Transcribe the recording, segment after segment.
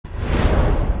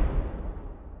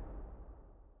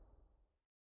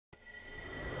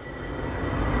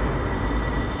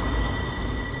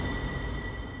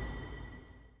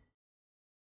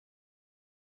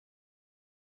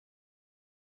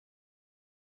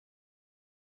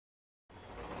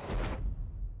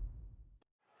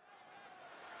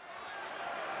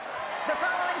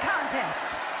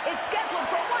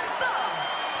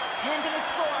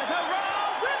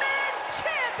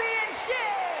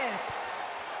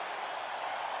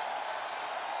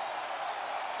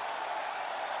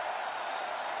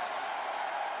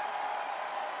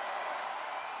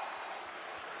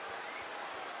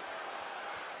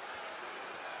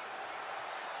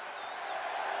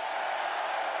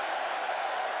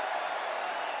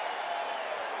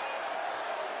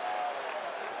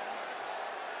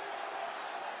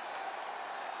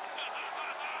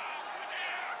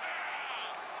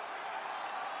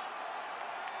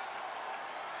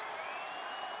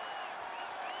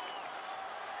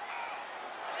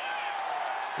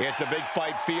It's a big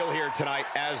fight feel here tonight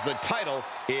as the title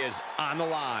is on the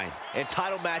line. And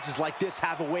title matches like this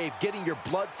have a way of getting your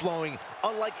blood flowing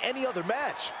unlike any other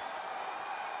match.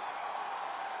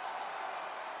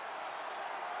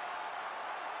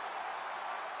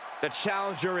 The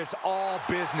challenger is all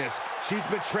business. She's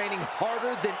been training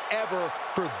harder than ever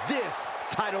for this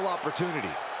title opportunity.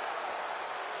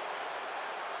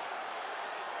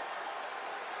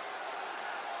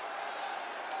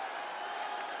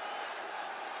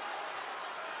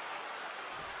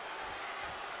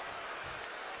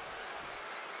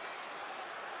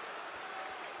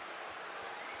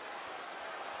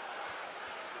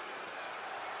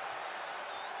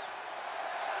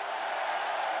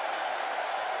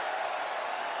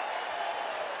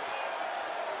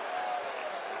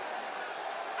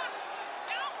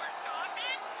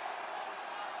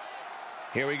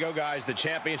 Here we go, guys. The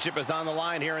championship is on the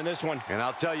line here in this one. And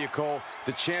I'll tell you, Cole,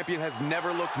 the champion has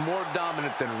never looked more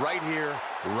dominant than right here,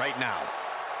 right now.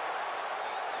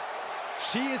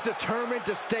 She is determined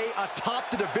to stay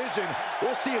atop the division.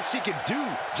 We'll see if she can do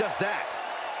just that.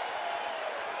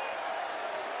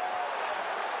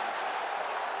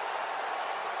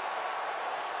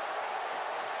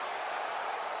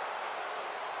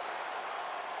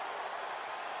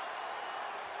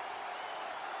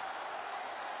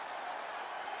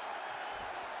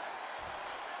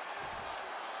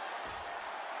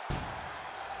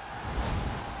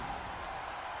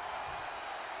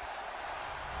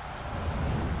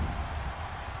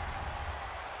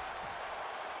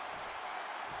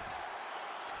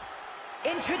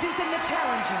 Introducing the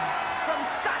challenger from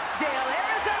Scottsdale,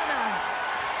 Arizona,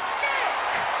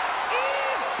 Nikki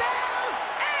Bella.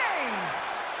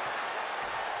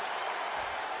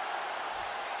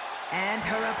 And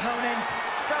her opponent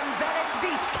from Venice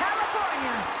Beach,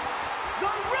 California,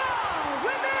 the Raw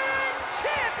Women's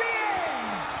Champion,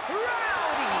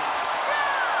 Ronda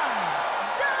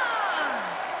Rousey.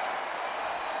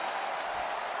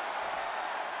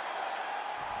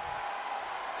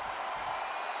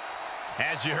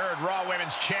 As you heard, Raw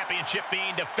Women's Championship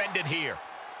being defended here.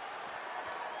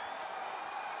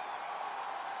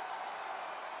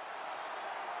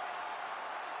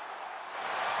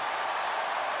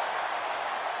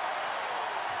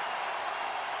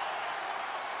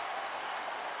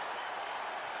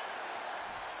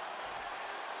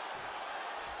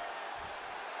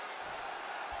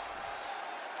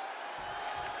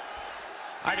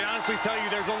 I can honestly tell you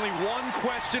there's only one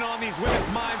question on these women's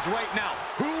minds right now.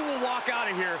 Who will walk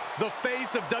out of here the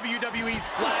face of WWE's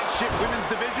flagship women's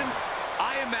division?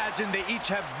 I imagine they each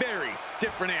have very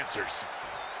different answers.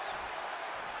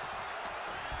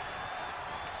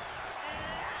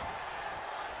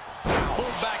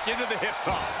 Pulled back into the hip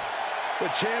toss. The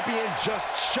champion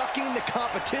just chucking the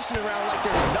competition around like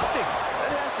there's nothing.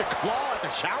 That has to claw at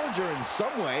the challenger in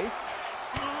some way.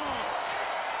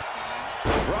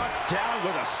 Brought down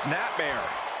with a snapmare.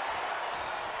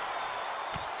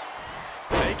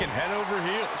 Taken head over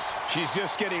heels. She's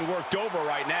just getting worked over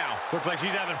right now. Looks like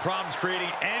she's having problems creating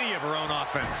any of her own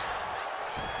offense.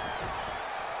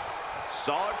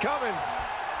 Saw it coming.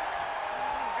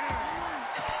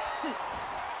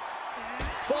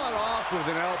 Fought off with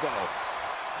an elbow.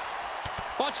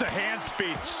 Watch the hand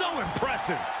speed. So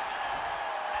impressive.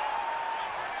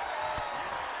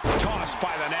 Tossed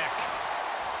by the neck.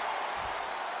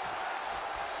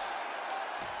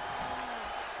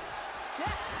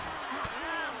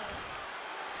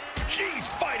 She's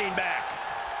fighting back.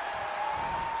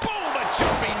 Boom, a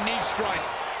jumping knee strike.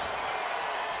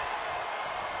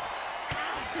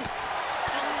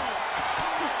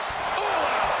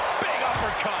 Oh, a big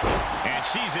uppercut. And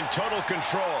she's in total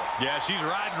control. Yeah, she's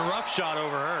riding roughshod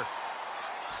over her.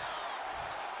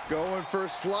 Going for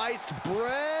sliced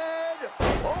bread.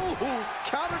 Oh,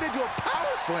 countered into a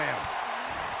power slam.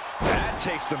 That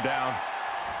takes them down.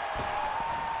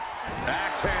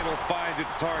 Axe handle finds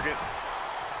its target.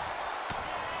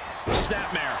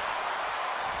 Snapmare.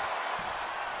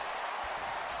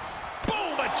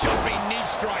 Boom, a jumping knee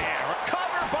strike.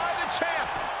 Covered by the champ.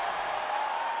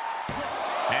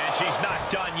 And she's not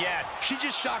done yet. She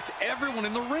just shocked everyone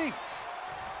in the ring.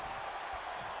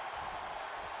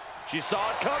 She saw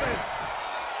it coming.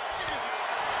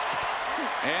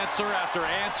 Answer after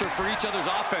answer for each other's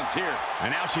offense here. And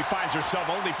now she finds herself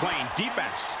only playing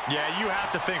defense. Yeah, you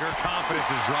have to think her confidence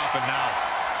is dropping now.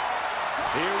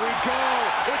 Here we go.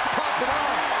 It's popping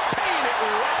off. Paying it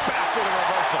right back with a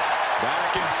reversal.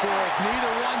 Back and forth,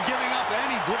 neither one giving up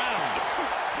any ground.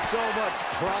 So much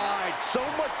pride, so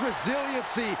much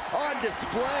resiliency on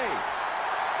display.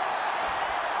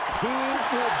 Who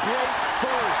will break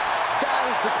first? That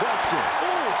is the question.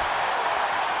 Oof.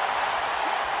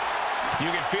 You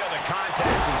can feel the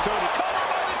contact, and so do cover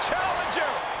by the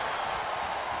challenger.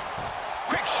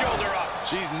 Quick shoulder up.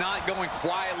 She's not going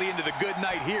quietly into the good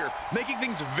night here, making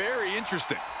things very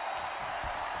interesting.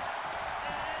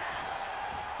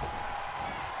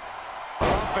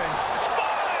 Open.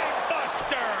 Spine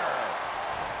buster.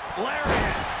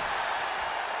 Lariat.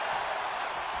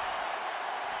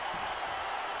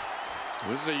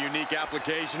 This is a unique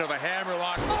application of a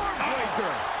hammerlock.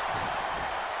 Armbreaker.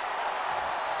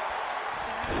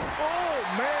 Oh,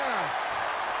 man.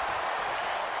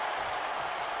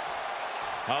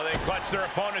 Oh, they clutch their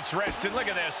opponent's wrist, and look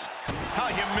at this. How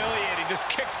humiliating, just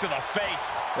kicks to the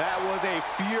face. That was a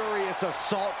furious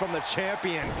assault from the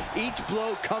champion. Each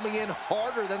blow coming in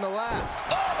harder than the last.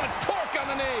 Oh, the torque on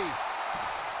the knee.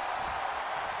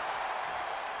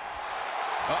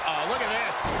 Uh-oh, look at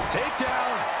this.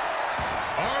 Takedown.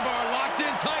 Armbar locked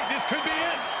in tight. This could be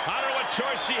it. I don't know what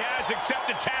choice she has except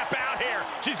to tap out here.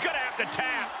 She's going to have to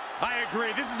tap. I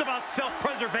agree. This is about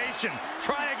self-preservation.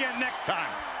 Try again next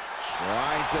time.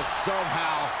 Trying to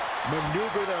somehow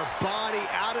maneuver their body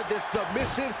out of this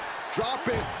submission,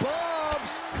 dropping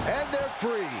bombs, and they're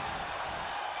free.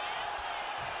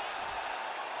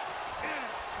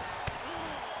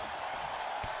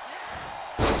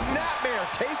 Snapmare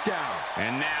takedown.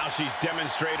 And now she's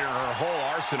demonstrated her whole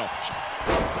arsenal.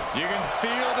 You can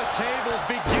feel the tables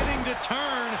beginning to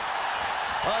turn.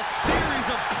 A series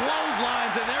of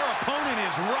clotheslines, and their opponent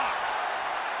is rocked.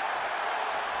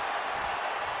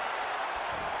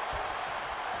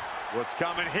 What's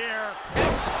coming here?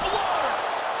 Exploder!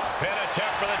 Pin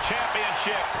attempt for the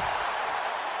championship.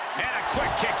 And a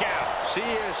quick kick out. She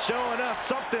is showing us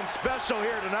something special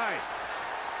here tonight.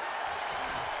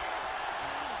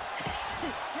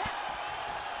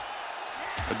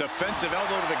 A defensive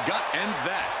elbow to the gut ends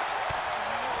that.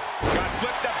 Got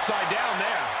flipped upside down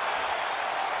there.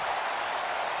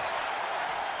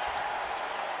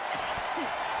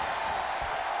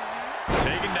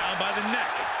 Taken down by the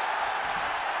neck.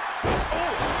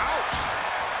 Oh, ouch.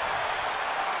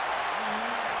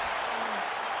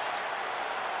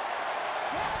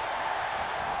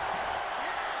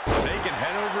 Taken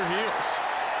head over heels.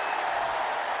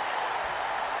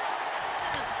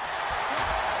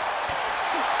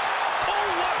 Oh,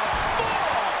 what a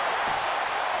fall!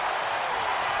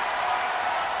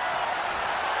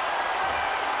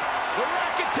 The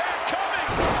rack attack coming!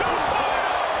 2.0!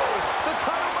 The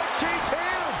title might change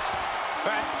hands.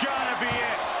 That's gotta be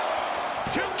it.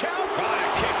 2 count. Oh, a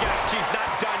kick out. She's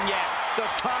not done yet. The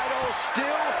title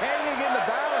still hanging in the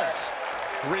balance.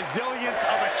 Resilience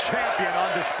of a champion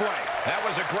on display. That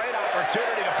was a great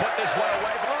opportunity to put this one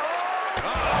away.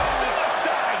 Oh,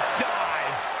 suicide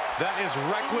dive. That is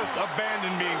reckless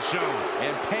abandon being shown.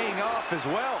 And paying off as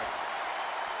well.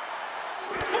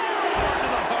 Forward to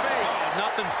the face.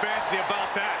 Nothing fancy about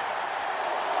that.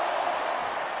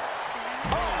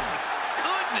 Oh, my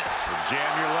goodness.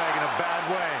 Jam your leg in a bad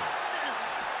way.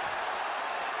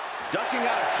 Ducking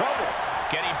out of trouble.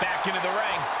 Getting back into the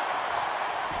ring.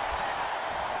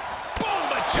 Boom,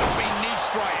 a jumping knee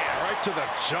strike. Right to the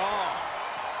jaw.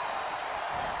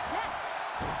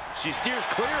 She steers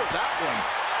clear of that one.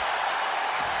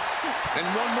 And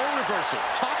one more reversal.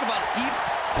 Talk about even.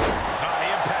 The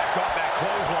impact off that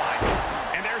clothesline.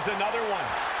 And there's another one.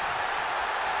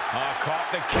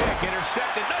 Caught the kick,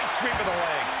 intercepted. Nice sweep of the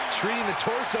leg. Treating the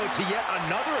torso to yet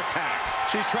another attack.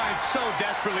 She's trying so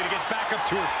desperately to get back up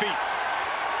to her feet.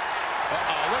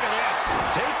 Look at this.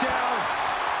 Takedown.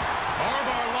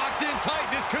 Armbar locked in tight.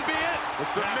 This could be it. The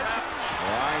submission.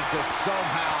 Trying to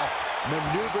somehow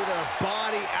maneuver their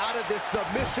body out of this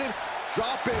submission.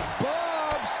 Dropping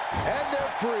bombs, and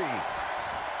they're free.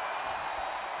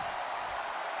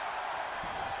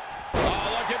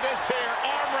 Oh, look at this here.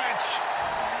 Arm wrench.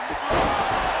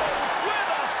 With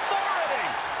authority.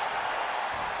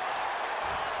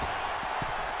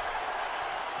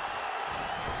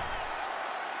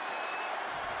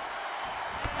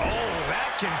 Oh,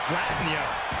 that can flatten you.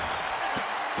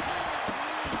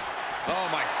 Oh,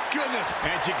 my goodness.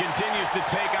 And she continues to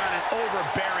take on an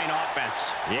overbearing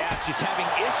offense. Yeah, she's having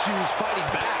issues fighting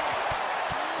back.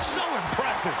 So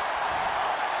impressive.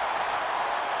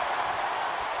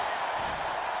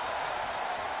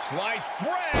 Sliced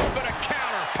bread, but a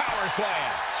counter power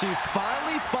slam. She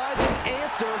finally finds an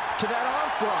answer to that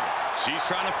onslaught. She's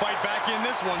trying to fight back in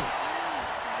this one.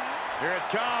 Here it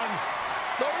comes.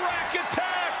 The rack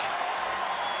attack.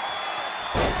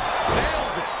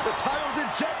 Nails it. The title's in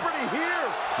jeopardy here.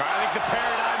 I think the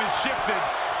paradigm has shifted.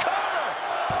 Cover.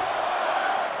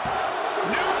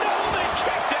 No, they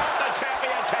kicked out. The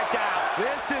champion kicked out.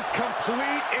 This is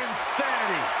complete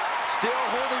insanity. still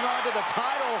holding on to the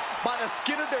title by the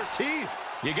skin of their teeth.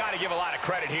 You got to give a lot of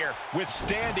credit here,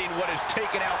 withstanding what has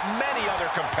taken out many other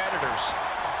competitors.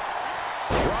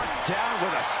 Brought down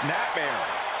with a snapmare.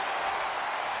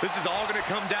 This is all going to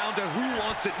come down to who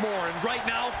wants it more, and right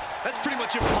now, that's pretty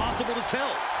much impossible to tell.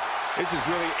 This is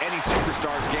really any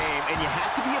superstar's game, and you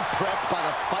have to be impressed by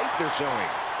the fight they're showing.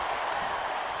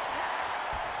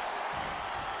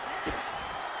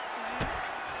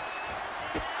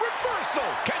 Reversal!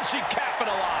 Can she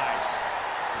capitalize?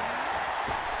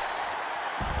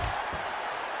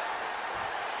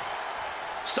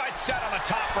 Sights set on the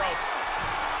top rope.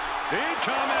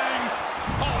 Incoming!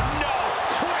 Oh no!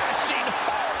 Crashing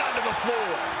hard onto the floor.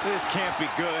 This can't be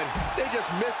good. They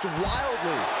just missed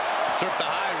wildly. Took the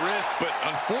high risk, but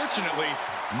unfortunately,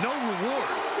 no reward.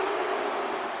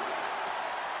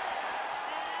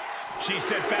 She's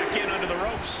set back in under the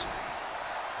ropes.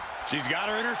 She's got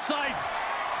her in her sights.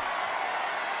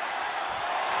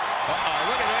 Uh-oh,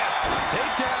 look at this.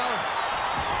 Takedown.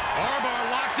 Armbar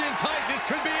locked in tight. This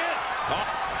could be it. Oh.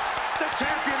 The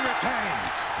champion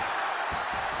retains.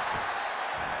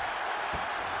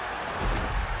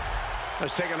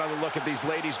 Let's take another look at these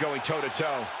ladies going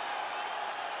toe-to-toe.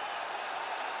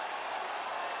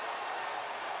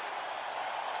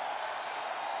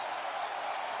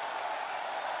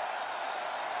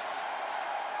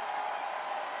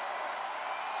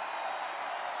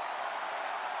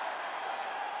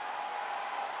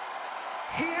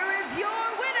 Here is your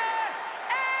winner,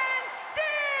 and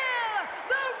still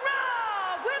the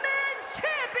Raw Women's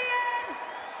Champion,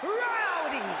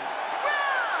 Ronda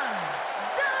Rousey.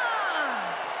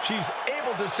 She's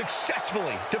able to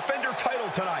successfully defend her title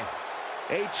tonight.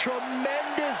 A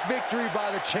tremendous victory by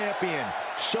the champion,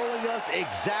 showing us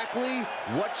exactly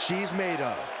what she's made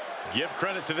of. Give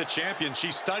credit to the champion.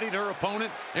 She studied her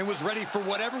opponent and was ready for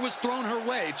whatever was thrown her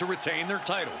way to retain their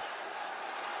title.